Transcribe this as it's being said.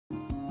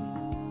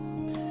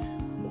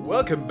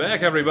Welcome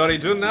back, everybody,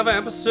 to another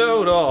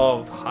episode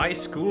of High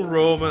School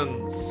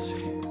Romance.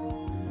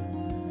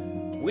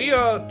 We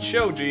are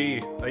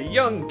Shoji, a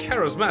young,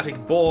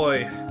 charismatic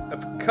boy at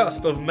the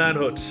cusp of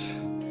manhood,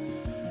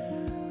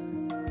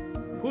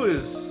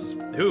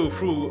 who,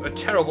 through a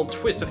terrible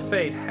twist of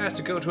fate, has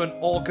to go to an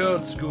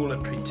all-girls school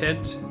and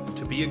pretend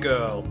to be a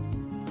girl.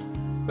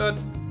 But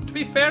to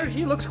be fair,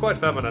 he looks quite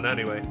feminine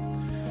anyway.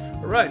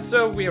 Right,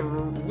 so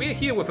we're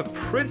here with the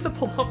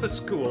principal of the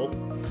school.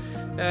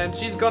 And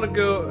she's gonna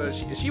go,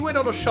 she went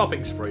on a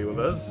shopping spree with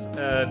us,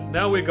 and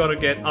now we're gonna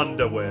get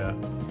underwear.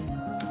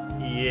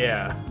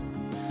 Yeah.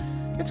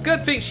 It's a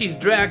good thing she's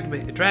dragging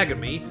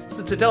me,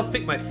 since I don't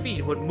think my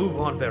feet would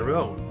move on their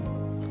own.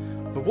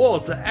 The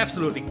walls are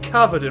absolutely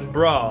covered in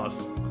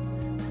bras.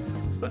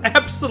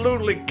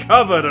 Absolutely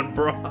covered in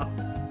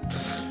bras.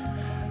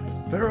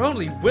 There are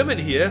only women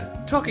here,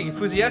 talking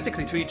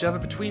enthusiastically to each other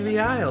between the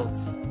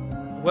aisles.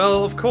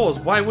 Well, of course,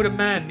 why would a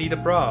man need a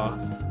bra?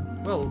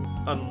 Well,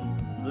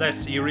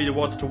 unless he really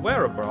wants to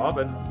wear a bra,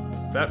 then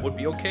that would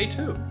be okay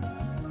too.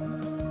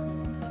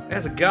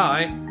 As a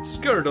guy,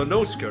 skirt or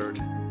no skirt,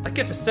 I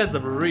get the sense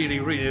I'm really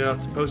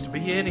not supposed to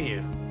be in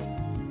here.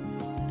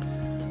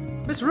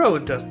 Miss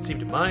Rowan doesn't seem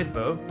to mind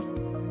though.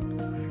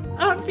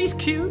 Aren't these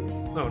cute?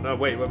 Oh no,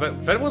 wait,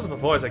 that wasn't the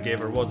voice I gave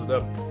her, was it?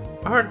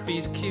 Aren't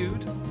these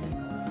cute?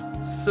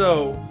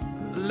 So,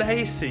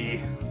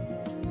 Lacey.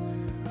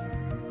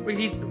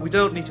 We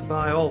don't need to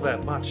buy all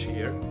that much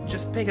here.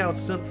 Just pick out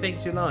some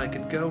things you like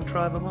and go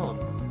try them on.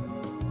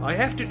 I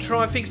have to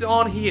try things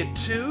on here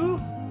too?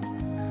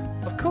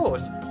 Of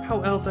course,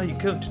 how else are you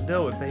going to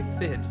know if they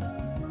fit?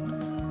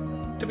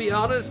 To be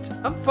honest,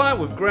 I'm fine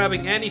with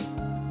grabbing any...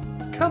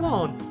 Come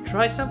on,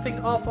 try something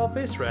off of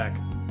this rack.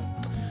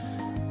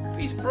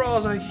 These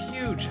bras are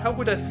huge, how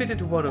would I fit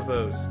into one of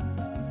those?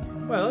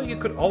 Well, you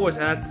could always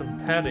add some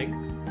padding.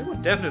 It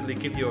would definitely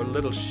give you a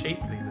little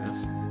shapeliness.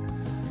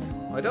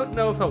 I don't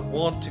know if I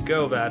want to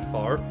go that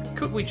far.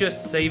 Could we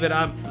just say that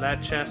I'm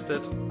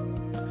flat-chested?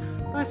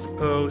 I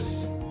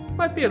suppose.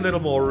 Might be a little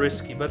more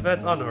risky, but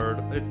that's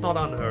it's not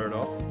unheard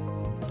of.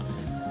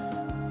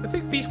 I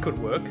think these could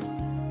work.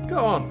 Go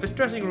on, this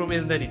dressing room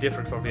isn't any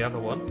different from the other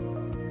one.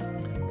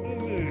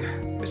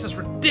 This is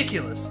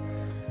ridiculous.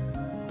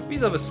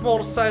 These are the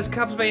smallest size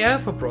cups they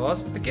have for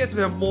bras. I guess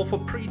they're more for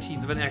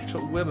preteens than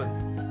actual women.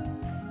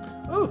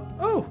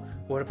 Oh,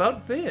 what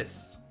about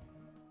this?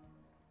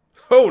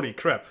 Holy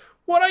crap.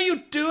 What are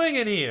you doing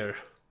in here?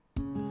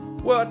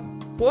 What?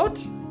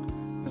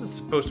 This is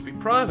supposed to be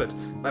private.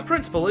 My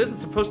principal isn't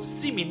supposed to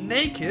see me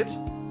naked.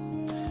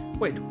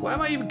 Wait, why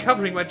am I even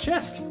covering my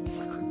chest?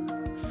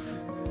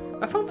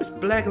 I found this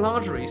black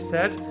lingerie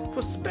set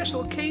for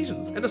special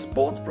occasions and a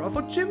sports bra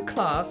for gym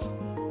class.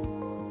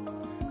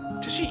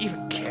 Does she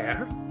even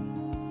care?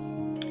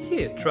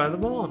 Here, try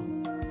them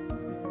on.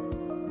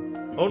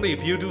 Only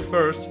if you do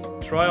first.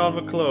 Try on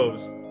the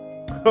clothes.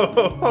 Ho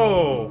ho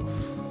ho!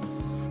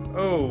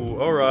 Oh,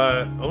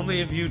 alright.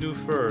 Only if you do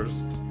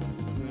first.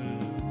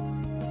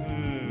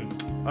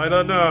 I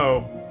don't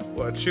know.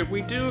 What should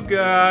we do,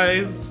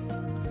 guys?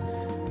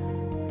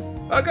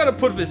 I gotta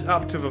put this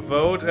up to the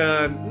vote,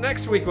 and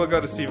next week we're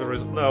gonna see the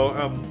result. No,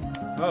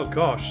 oh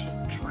gosh.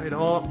 Try it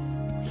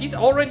on. He's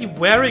already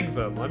wearing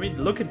them. I mean,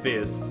 look at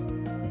this.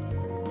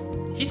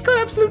 He's got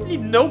absolutely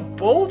no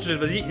bulge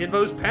in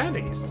those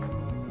panties.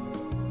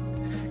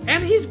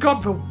 And he's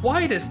got the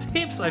widest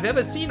hips I've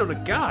ever seen on a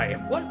guy.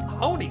 What?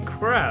 Holy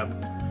crap.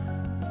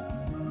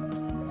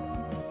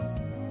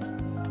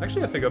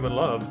 Actually, I think I'm in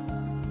love.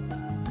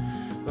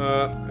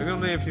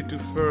 Only if you do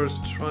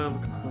first, try on...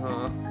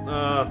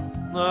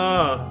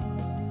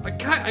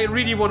 I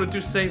really wanted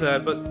to say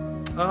that, but...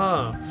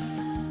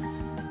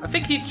 I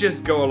think he'd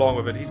just go along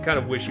with it. He's kind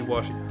of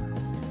wishy-washy.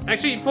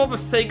 Actually, for the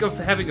sake of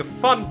having a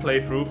fun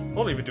playthrough,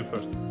 only if you do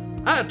first.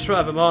 I'd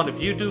try them on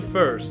if you do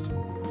first.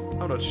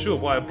 I'm not sure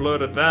why I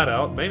blurted that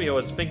out. Maybe I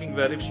was thinking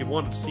that if she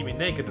wanted to see me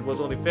naked, it was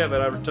only fair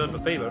that I returned the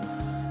favor.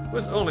 It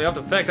was only after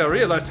the fact I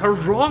realized how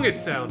wrong it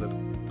sounded.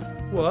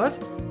 What?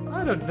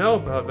 I don't know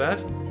about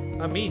that.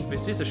 I mean,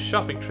 this is a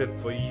shopping trip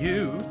for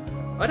you.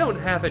 I don't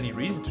have any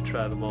reason to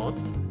try them on.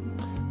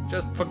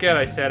 Just forget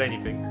I said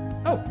anything.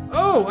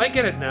 Oh, I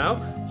get it now.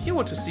 You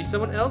want to see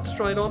someone else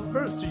try it on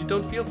first so you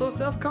don't feel so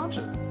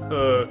self-conscious.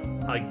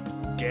 I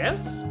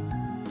guess?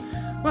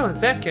 Well, in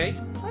that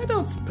case, I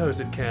don't suppose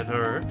it can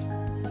hurt.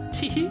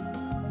 Teehee.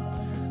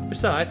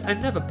 Besides, I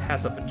never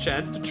pass up a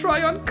chance to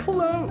try on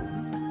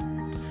clothes.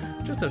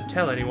 Just don't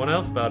tell anyone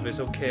else about this,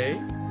 okay?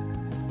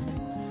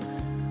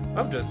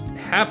 I'm just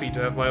happy to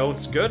have my own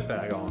skirt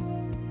bag on.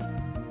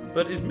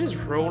 But is Miss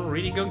Rowan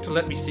really going to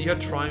let me see her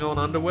trying on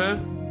underwear?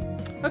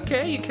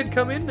 Okay, you can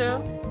come in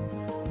now.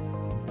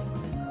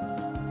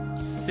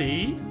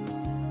 See?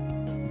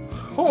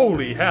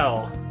 Holy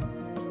hell.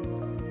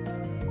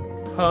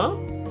 Huh?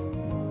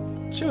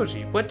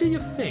 Shoji, what do you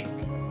think?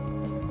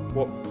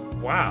 What?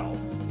 Wow.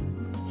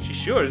 She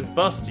sure is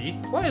busty.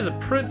 Why is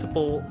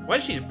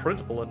she a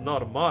principal and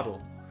not a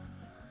model?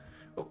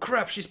 Oh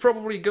crap, she's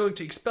probably going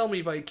to expel me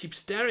if I keep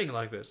staring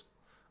like this.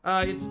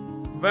 It's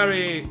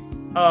very,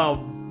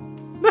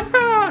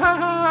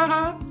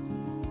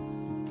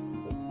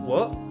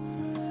 What?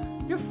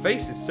 Your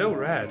face is so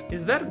red.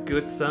 Is that a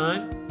good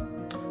sign?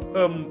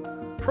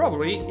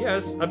 Probably,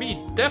 yes. I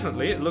mean,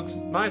 definitely, it looks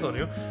nice on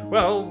you.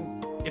 Well,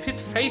 if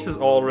his face is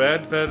all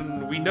red,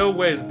 then we know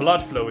where his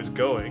blood flow is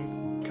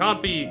going.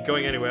 Can't be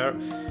going anywhere.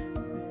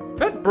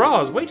 That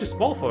bra is way too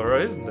small for her,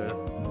 isn't it?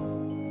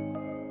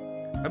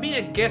 I mean,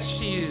 I guess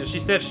she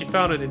said she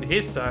found it in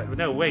his size.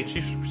 No, wait,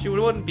 she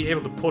wouldn't be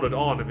able to put it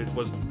on if it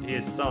was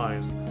his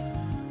size.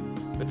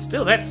 But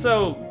still, that's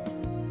so...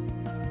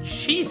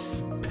 She's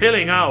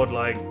spilling out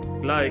like a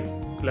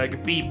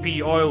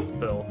BP oil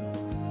spill.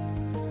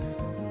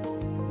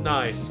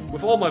 Nice.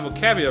 With all my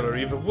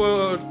vocabulary, the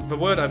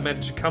word I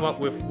meant to come up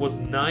with was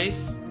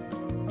nice.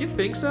 You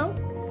think so?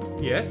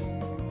 Yes.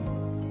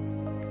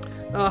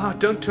 Ah,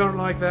 don't turn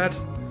like that.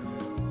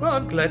 Well,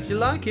 I'm glad you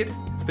like it.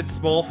 It's a bit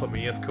small for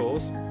me, of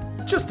course.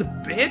 Just a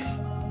bit?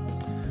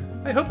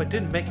 I hope I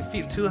didn't make you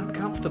feel too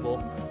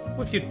uncomfortable.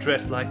 With you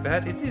dressed like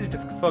that, it's easy to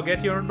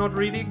forget you're not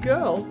really a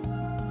girl.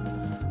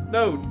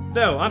 No,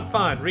 I'm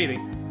fine, really.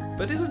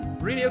 But is it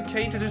really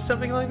okay to do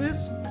something like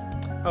this?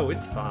 Oh,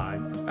 it's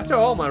fine. After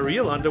all, my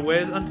real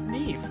underwear is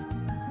underneath.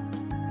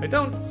 I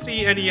don't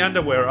see any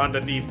underwear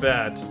underneath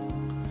that.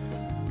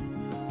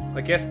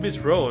 I guess Miss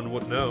Rowan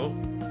would know.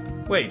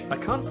 Wait, I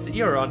can't see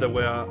her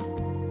underwear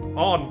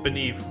on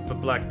beneath the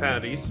black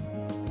panties.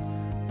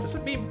 Does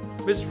that mean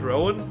Miss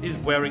Rowan is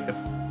wearing a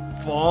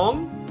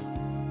thong?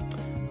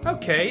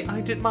 Okay,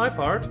 I did my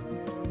part.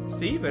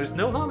 See, there's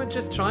no harm in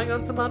just trying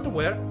on some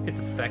underwear. It's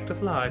a fact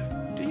of life.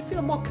 Do you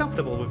feel more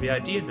comfortable with the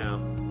idea now?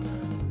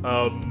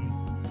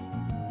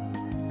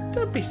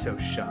 Don't be so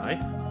shy.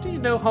 Do you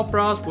know how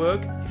bras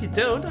work? If you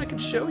don't, I can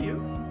show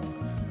you.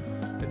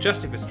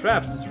 Adjusting the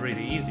straps is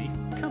really easy.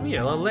 Come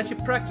here, I'll let you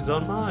practice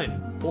on mine.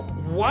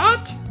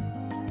 What?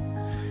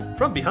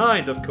 From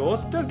behind, of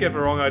course. Don't get the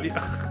wrong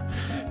idea.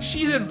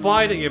 She's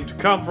inviting him to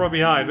come from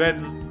behind.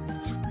 That's...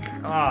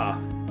 Ah,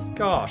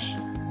 gosh.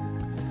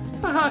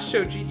 Haha,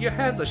 Shoji, your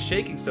hands are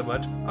shaking so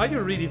much. Are you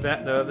really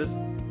that nervous?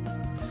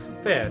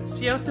 There,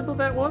 see how simple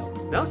that was?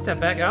 Now step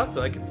back out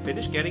so I can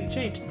finish getting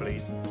changed,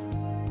 please.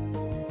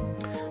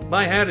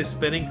 My head is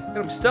spinning, and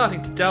I'm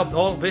starting to doubt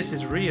all this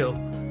is real.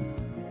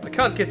 I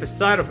can't get the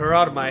sight of her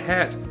out of my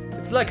head.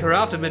 It's like her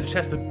afterimage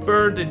has been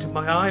burned into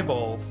my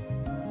eyeballs.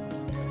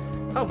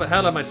 How the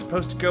hell am I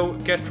supposed to go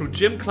get through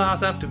gym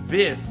class after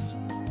this?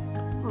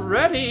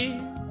 Ready!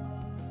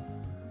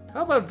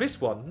 How about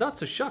this one? Not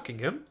so shocking,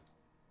 him.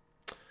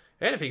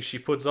 Anything she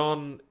puts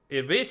on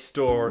in this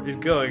store is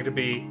going to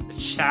be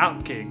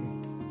shocking.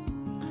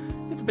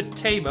 It's a bit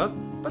tamer,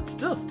 but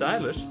still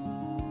stylish.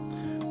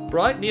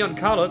 Bright neon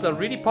colors are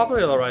really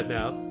popular right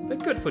now. They're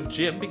good for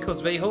gym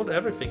because they hold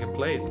everything in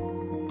place.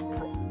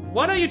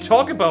 What are you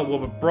talking about,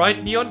 woman?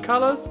 Bright neon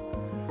colors?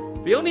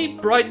 The only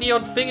bright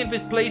neon thing in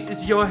this place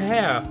is your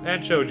hair.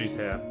 And Shoji's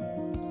hair.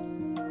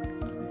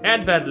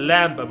 And that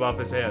lamp above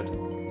his head.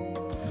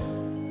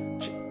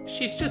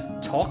 She's just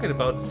talking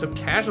about it so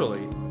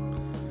casually.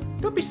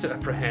 Don't be so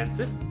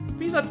apprehensive.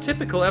 These are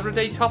typical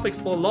everyday topics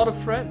for a lot of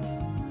friends.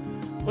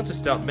 Once you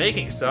start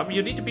making some,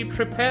 you need to be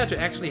prepared to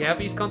actually have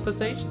these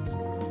conversations.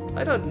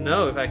 I don't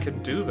know if I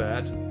can do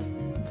that.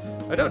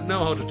 I don't know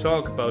how to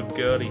talk about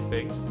girly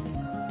things.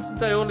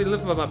 Since I only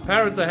live with my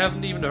parents, I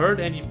haven't even heard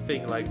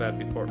anything like that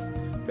before.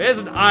 There's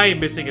an I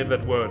missing in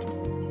that word.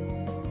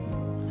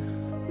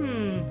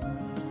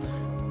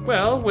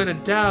 Well, when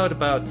in doubt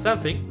about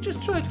something,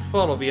 just try to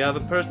follow the other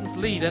person's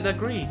lead and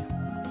agree.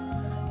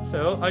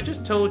 So, I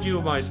just told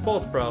you my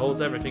sports bra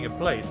holds everything in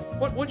place.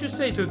 What would you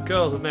say to a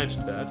girl who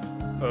mentioned that?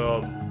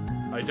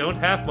 I don't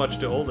have much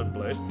to hold in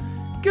place.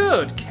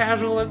 Good,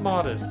 casual and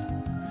modest.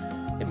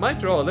 It might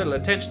draw a little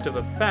attention to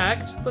the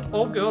fact, but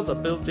all girls are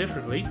built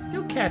differently.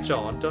 You'll catch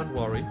on, don't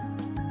worry.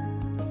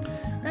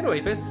 Anyway,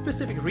 there's a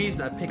specific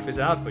reason I picked this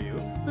out for you.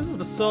 This is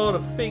the sort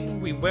of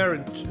thing we wear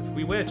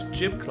to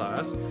gym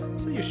class,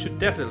 so you should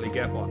definitely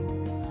get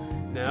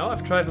one. Now,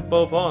 I've tried them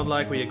both on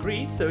like we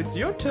agreed, so it's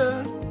your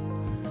turn.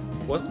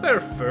 Wasn't there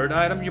a third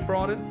item you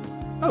brought in?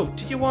 Oh,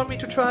 did you want me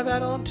to try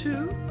that on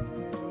too?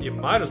 You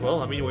might as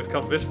well, I mean, we've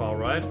come this far,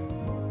 right?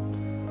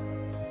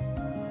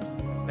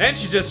 And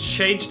she just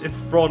changed in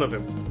front of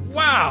him.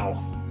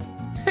 Wow!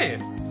 Hey,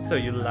 so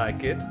you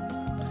like it?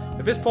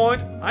 At this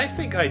point, I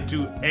think I'd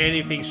do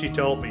anything she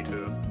told me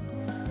to.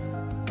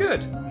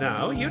 Good,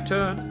 now your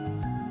turn.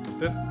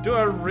 Do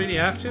I really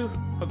have to?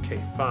 Okay,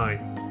 fine.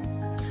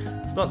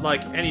 It's not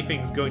like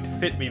anything's going to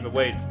fit me the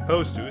way it's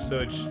supposed to, so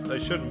I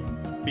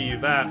shouldn't be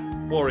that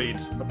worried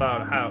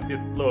about how it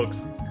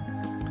looks.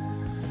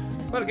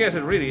 But I guess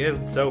it really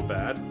isn't so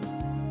bad.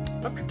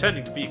 I'm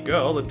pretending to be a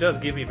girl. It does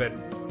give me that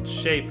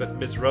shape that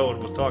Miss Rowan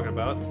was talking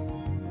about.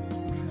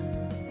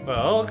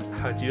 Well,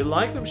 how do you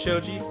like them,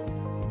 Shoji?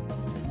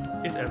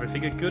 Is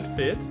everything a good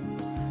fit?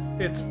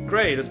 It's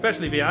great,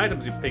 especially the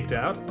items you picked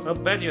out. I'll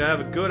bet you have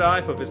a good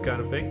eye for this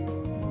kind of thing.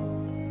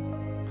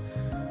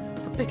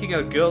 For picking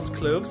out girls'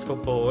 clothes for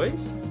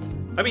boys?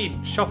 I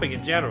mean, shopping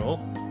in general.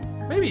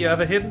 Maybe you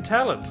have a hidden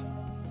talent.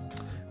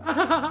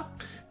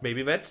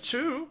 Maybe that's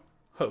true.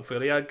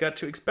 Hopefully I'll get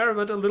to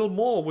experiment a little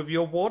more with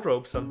your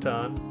wardrobe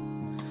sometime.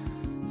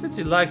 Since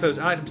you like those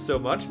items so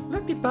much,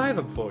 let me buy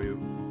them for you.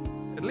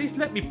 At least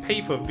let me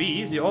pay for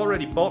these. You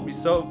already bought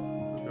so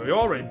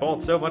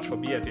much for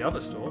me at the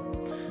other store.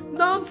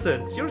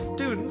 Nonsense! You're a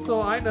student,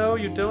 so I know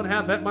you don't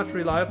have that much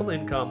reliable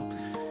income.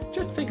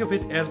 Just think of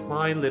it as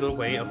my little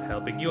way of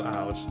helping you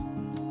out.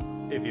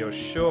 If you're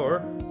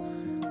sure.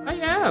 I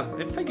am,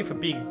 and thank you for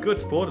being a good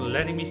sport and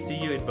letting me see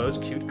you in those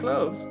cute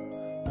clothes.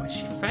 Why is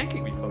she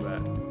thanking me for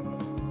that?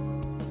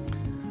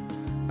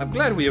 I'm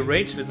glad we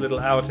arranged this little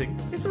outing.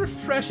 It's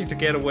refreshing to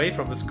get away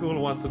from the school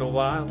once in a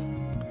while.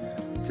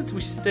 Since we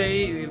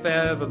stay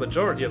there the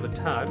majority of the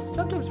time,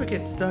 sometimes we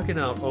get stuck in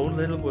our own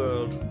little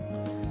world.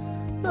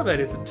 Not that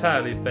it's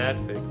entirely a bad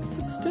thing,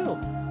 but still.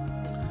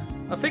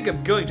 I think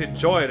I'm going to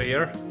enjoy it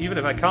here, even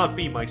if I can't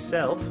be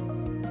myself.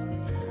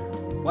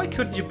 Why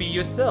couldn't you be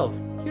yourself?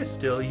 You're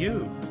still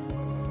you.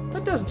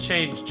 That doesn't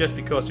change just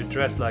because you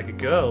dress like a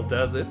girl,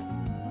 does it?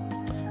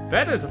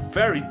 That is a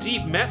very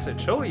deep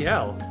message, holy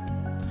hell.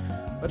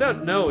 I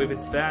don't know if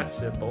it's that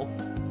simple.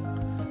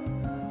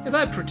 If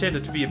I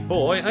pretended to be a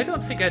boy, I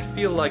don't think I'd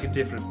feel like a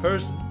different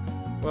person.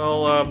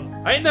 Well,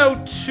 I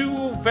know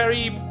two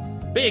very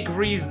big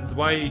reasons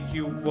why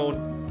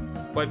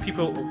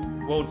people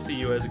won't see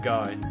you as a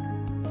guy.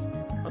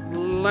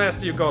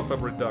 Unless you got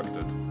them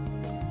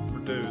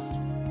reduced.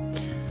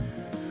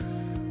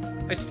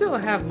 I'd still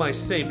have my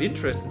same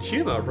interest in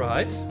humor,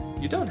 right?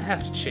 You don't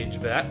have to change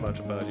that much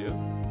about you.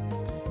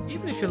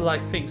 Even if you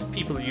like things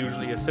people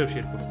usually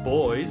associate with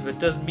boys, that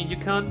doesn't mean you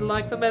can't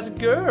like them as a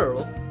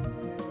girl.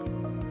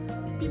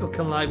 People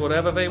can like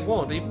whatever they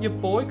want, even your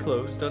boy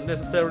clothes don't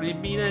necessarily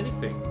mean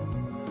anything.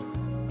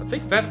 I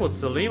think that's what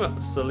Selena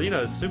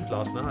assumed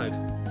last night.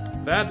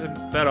 That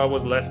and that I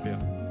was lesbian.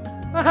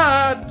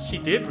 Haha, she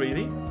did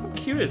really. I'm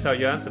curious how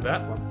you answered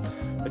that one.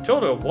 I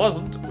told her it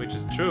wasn't, which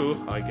is true,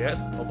 I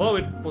guess, although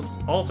it was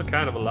also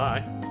kind of a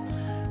lie.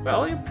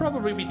 Well, you'll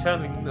probably be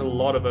telling a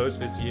lot of those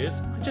this year.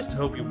 I just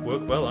hope you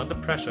work well under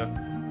pressure.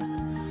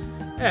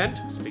 And,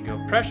 speaking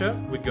of pressure,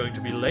 we're going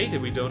to be late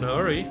if we don't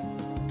hurry.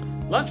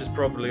 Lunch is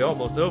probably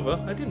almost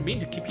over. I didn't mean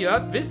to keep you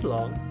out this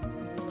long.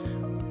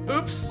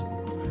 Oops.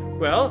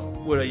 Well,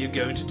 what are you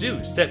going to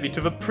do? Send me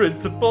to the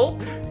principal?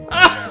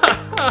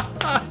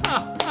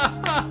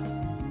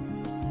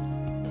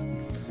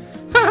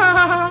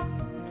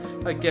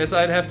 I guess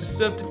I'd have to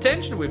serve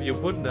detention with you,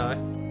 wouldn't I?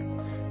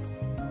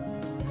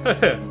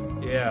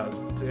 Yeah,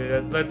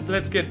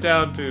 let's get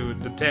down to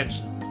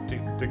detention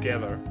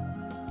together.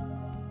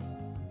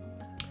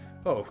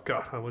 Oh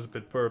god, I was a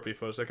bit burpy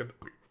for a second.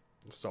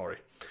 Sorry.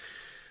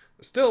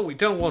 Still, we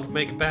don't want to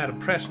make a bad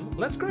impression.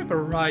 Let's grab a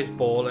rice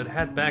ball and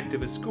head back to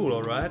the school,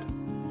 alright?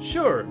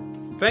 Sure.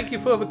 Thank you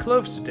for the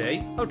clothes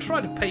today. I'll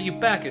try to pay you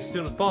back as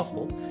soon as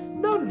possible.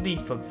 No need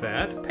for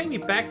that. Pay me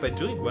back by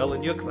doing well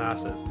in your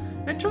classes.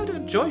 And try to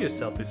enjoy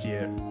yourself this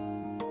year.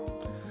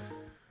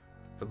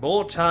 The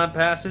more time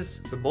passes,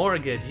 the more I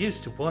get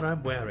used to what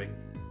I'm wearing.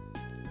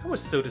 I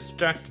was so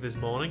distracted this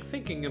morning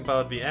thinking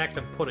about the act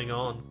I'm putting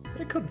on,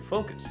 but I couldn't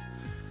focus.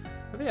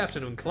 In the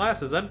afternoon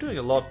classes, I'm doing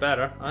a lot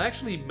better. I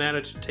actually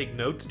managed to take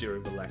notes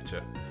during the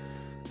lecture.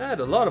 And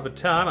a lot of the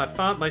time, I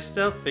found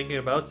myself thinking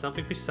about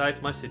something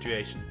besides my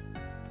situation.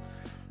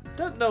 I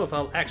don't know if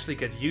I'll actually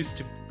get used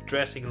to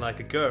dressing like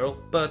a girl,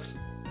 but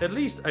at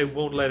least I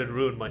won't let it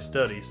ruin my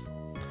studies.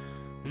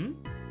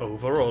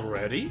 Over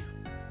already?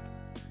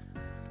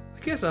 I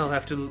guess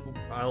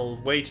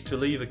I'll wait to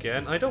leave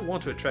again. I don't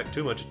want to attract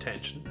too much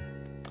attention.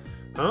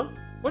 Huh?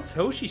 What's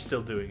Hoshi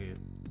still doing here?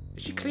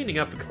 Is she cleaning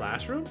up the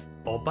classroom?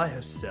 All by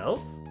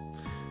herself?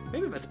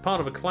 Maybe that's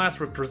part of a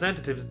class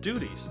representative's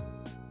duties.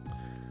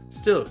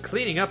 Still,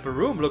 cleaning up the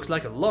room looks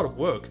like a lot of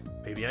work.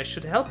 Maybe I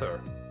should help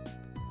her.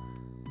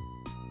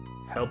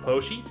 Help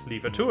Hoshi?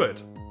 Leave her to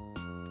it.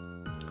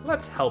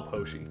 Let's help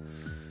Hoshi.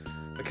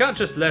 I can't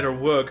just let her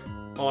work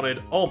on it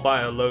all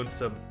by her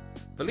lonesome.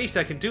 The least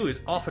I can do is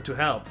offer to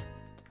help.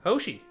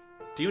 Hoshi,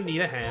 do you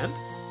need a hand?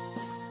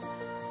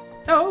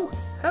 Oh,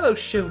 hello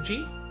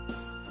Shoji.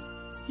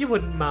 You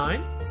wouldn't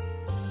mind?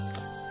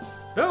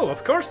 No,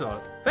 of course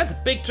not. That's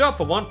a big job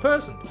for one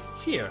person.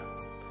 Here.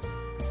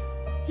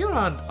 You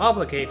aren't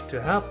obligated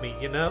to help me,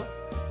 you know.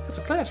 As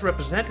a class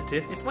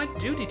representative, it's my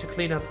duty to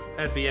clean up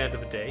at the end of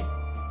the day.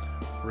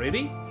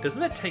 Really?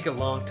 Doesn't that take a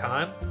long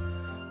time?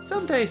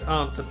 Some days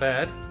aren't so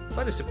bad,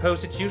 but I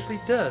suppose it usually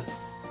does.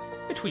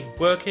 Between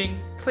working,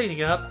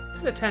 cleaning up,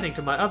 and attending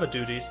to my other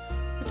duties,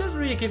 it doesn't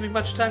really give me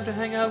much time to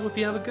hang out with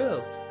the other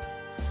girls.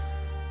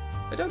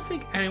 I don't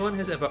think anyone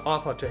has ever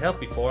offered to help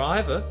before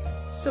either,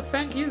 so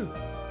thank you.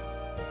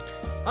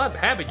 I'm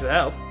happy to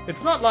help.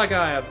 It's not like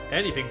I have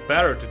anything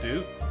better to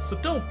do, so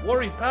don't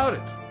worry about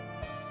it.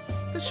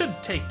 This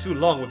shouldn't take too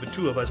long with the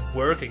two of us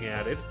working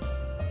at it.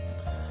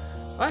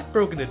 I've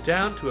broken it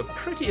down to a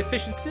pretty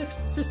efficient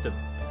system.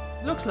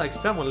 Looks like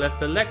someone left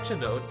the lecture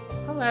notes.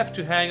 I'll have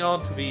to hang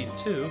on to these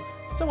too.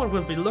 Someone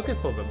will be looking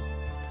for them.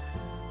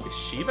 Is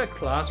she the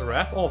class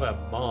rep or their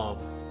mom?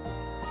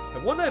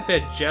 I wonder if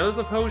they're jealous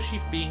of Hoshi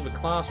being the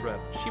class rep.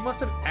 She must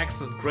have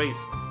excellent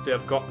grades to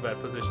have gotten that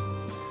position.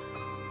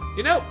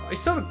 You know, I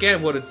sort of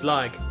get what it's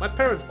like. My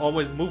parents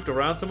always moved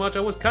around so much, I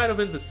was kind of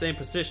in the same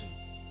position.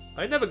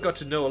 I never got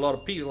to know a lot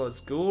of people at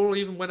school.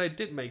 Even when I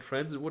did make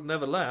friends, it would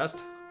never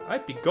last.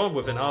 I'd be gone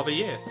within half a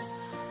year.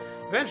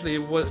 Eventually,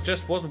 it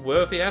just wasn't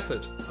worth the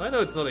effort. I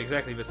know it's not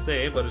exactly the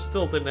same, but I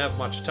still didn't have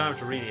much time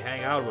to really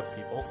hang out with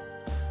people.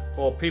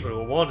 Or people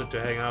who wanted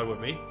to hang out with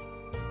me.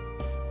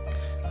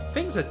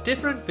 Things are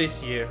different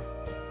this year.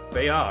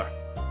 They are.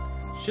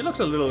 She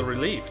looks a little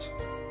relieved.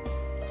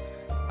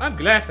 I'm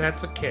glad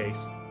that's the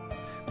case.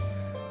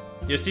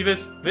 You see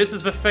this? This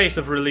is the face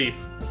of relief.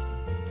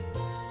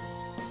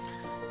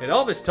 And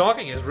all this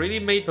talking has really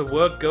made the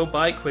work go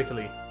by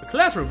quickly. The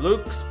classroom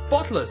looks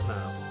spotless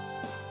now.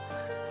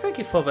 Thank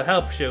you for the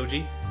help,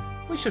 Shoji.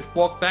 We should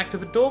walk back to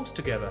the dorms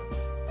together.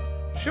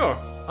 Sure,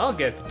 I'll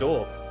get the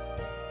door.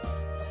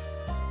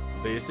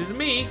 This is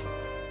me.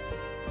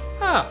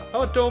 Ah,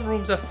 our dorm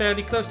rooms are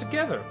fairly close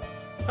together.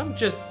 I'm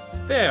just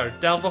there,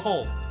 down the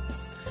hall.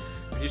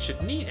 If you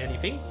should need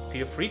anything,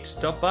 feel free to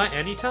stop by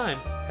any time.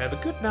 Have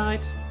a good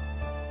night.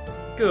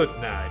 Good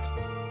night.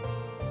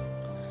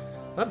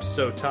 I'm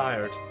so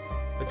tired.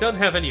 I don't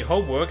have any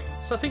homework,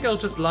 so I think I'll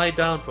just lay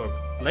down for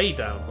a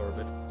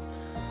bit.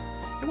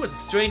 It was a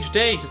strange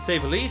day, to say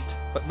the least,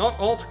 but not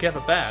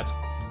altogether bad.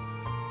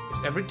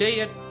 Is every day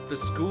at the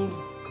school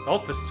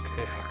office?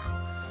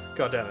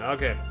 God damn it,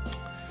 okay.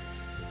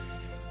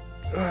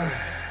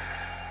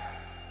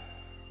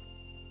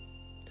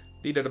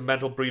 Needed a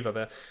mental breather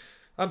there.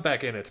 I'm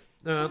back in it.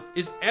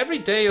 Is every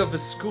day of the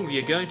school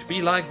year going to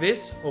be like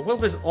this, or will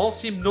this all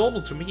seem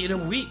normal to me in a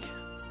week?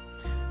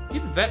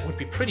 Even that would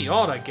be pretty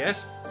odd, I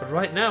guess, but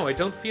right now I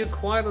don't feel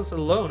quite as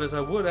alone as I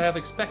would have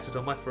expected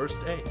on my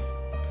first day.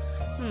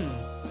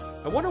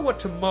 I wonder what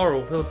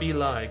tomorrow will be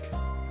like.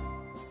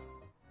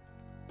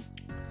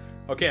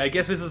 Okay, I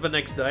guess this is the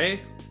next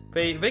day.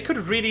 They could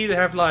really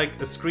have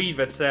like a screen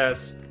that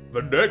says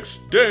the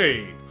next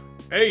day,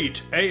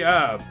 8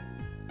 AM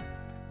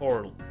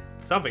or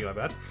something like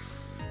that.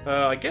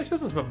 I guess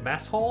this is the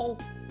mess hall.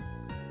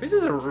 This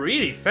is a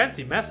really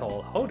fancy mess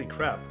hall. Holy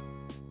crap.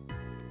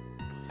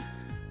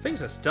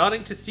 Things are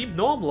starting to seem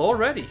normal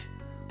already.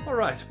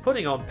 Alright,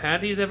 putting on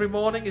panties every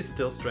morning is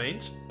still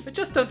strange. They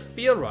just don't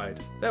feel right.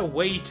 They're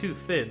way too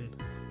thin.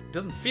 It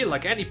doesn't feel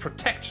like any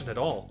protection at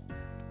all.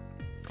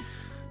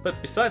 But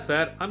besides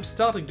that, I'm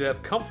starting to have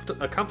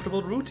a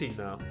comfortable routine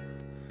now.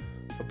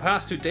 For the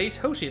past 2 days,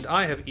 Hoshi and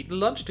I have eaten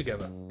lunch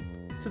together.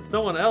 Since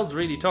no one else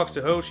really talks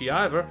to Hoshi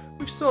either,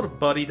 we've sort of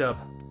buddied up.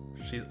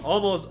 She's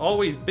almost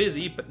always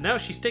busy, but now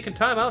she's taken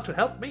time out to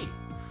help me.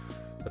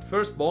 That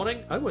first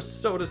morning, I was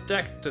so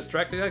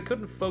distracted I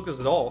couldn't focus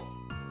at all.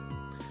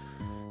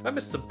 I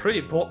missed some pretty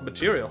important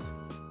material.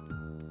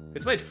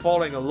 It's made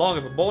following along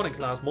in the morning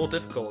class more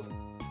difficult.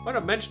 When I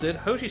mentioned it,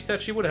 Hoshi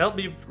said she would help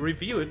me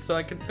review it so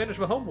I can finish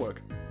the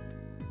homework.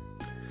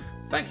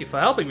 Thank you for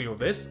helping me with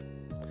this.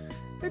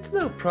 It's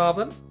no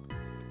problem.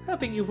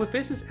 Helping you with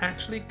this is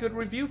actually a good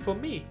review for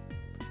me.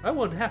 I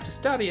won't have to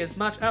study as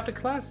much after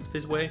classes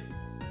this way.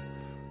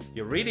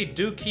 You really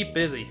do keep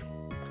busy.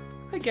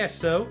 I guess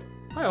so.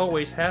 I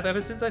always have ever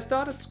since I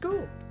started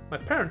school. My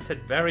parents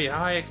had very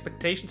high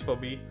expectations for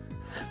me.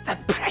 The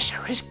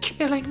pressure is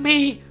killing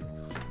me!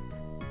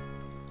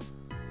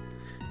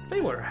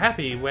 They were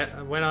happy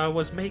when I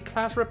was made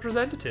class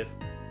representative.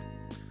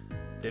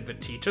 Did the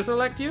teachers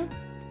elect you?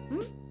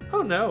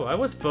 Oh no, I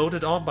was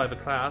voted on by the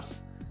class.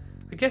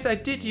 I guess I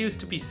did used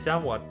to be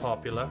somewhat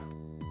popular.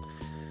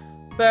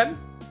 Then,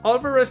 all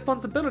the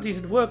responsibilities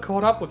and work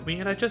caught up with me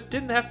and I just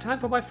didn't have time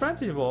for my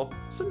friends anymore.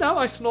 So now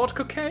I snort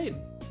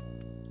cocaine.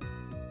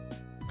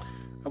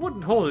 I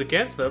wouldn't hold it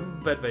against them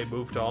that they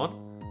moved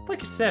on.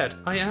 Like I said,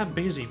 I am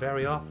busy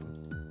very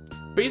often.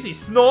 Busy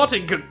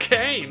snorting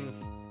cocaine!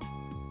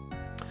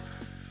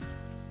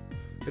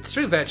 It's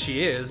true that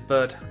she is,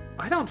 but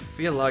I don't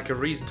feel like a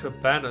reason to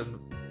abandon...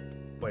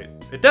 Wait,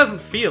 it doesn't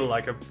feel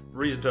like a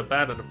reason to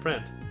abandon a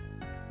friend.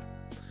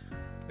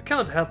 I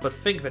can't help but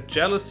think that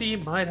jealousy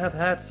might have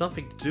had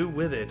something to do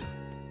with it.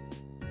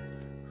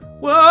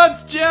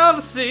 What's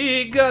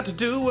jealousy got to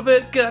do with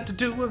it? Got to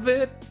do with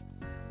it?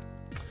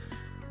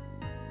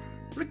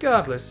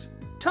 Regardless,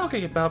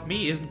 talking about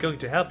me isn't going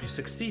to help you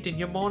succeed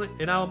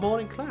in our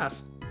morning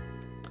class.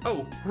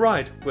 Oh,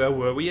 right, where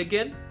were we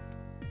again?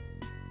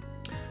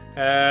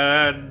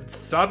 And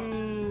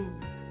sudden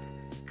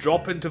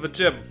drop into the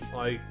gym,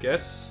 I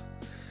guess.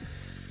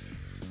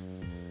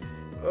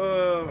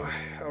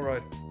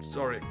 Alright,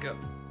 sorry,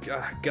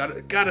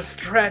 gotta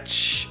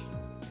stretch.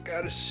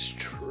 Gotta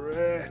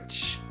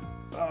stretch.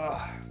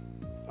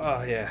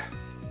 Yeah.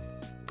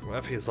 Well,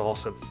 that feels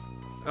awesome.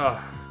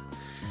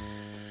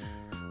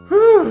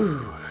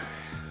 Whew.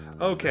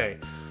 Okay,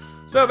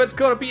 so that's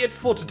gonna be it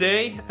for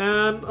today,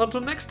 and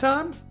until next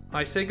time,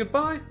 I say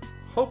goodbye.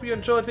 Hope you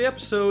enjoyed the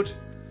episode,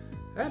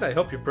 and I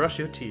hope you brush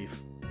your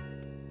teeth.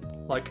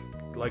 Like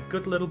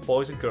good little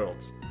boys and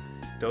girls.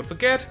 Don't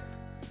forget,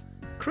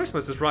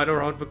 Christmas is right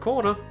around the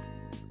corner,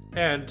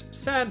 and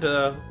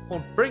Santa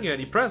won't bring you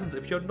any presents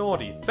if you're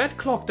naughty. That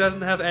clock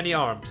doesn't have any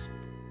arms.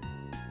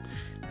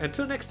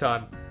 Until next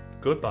time,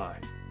 goodbye.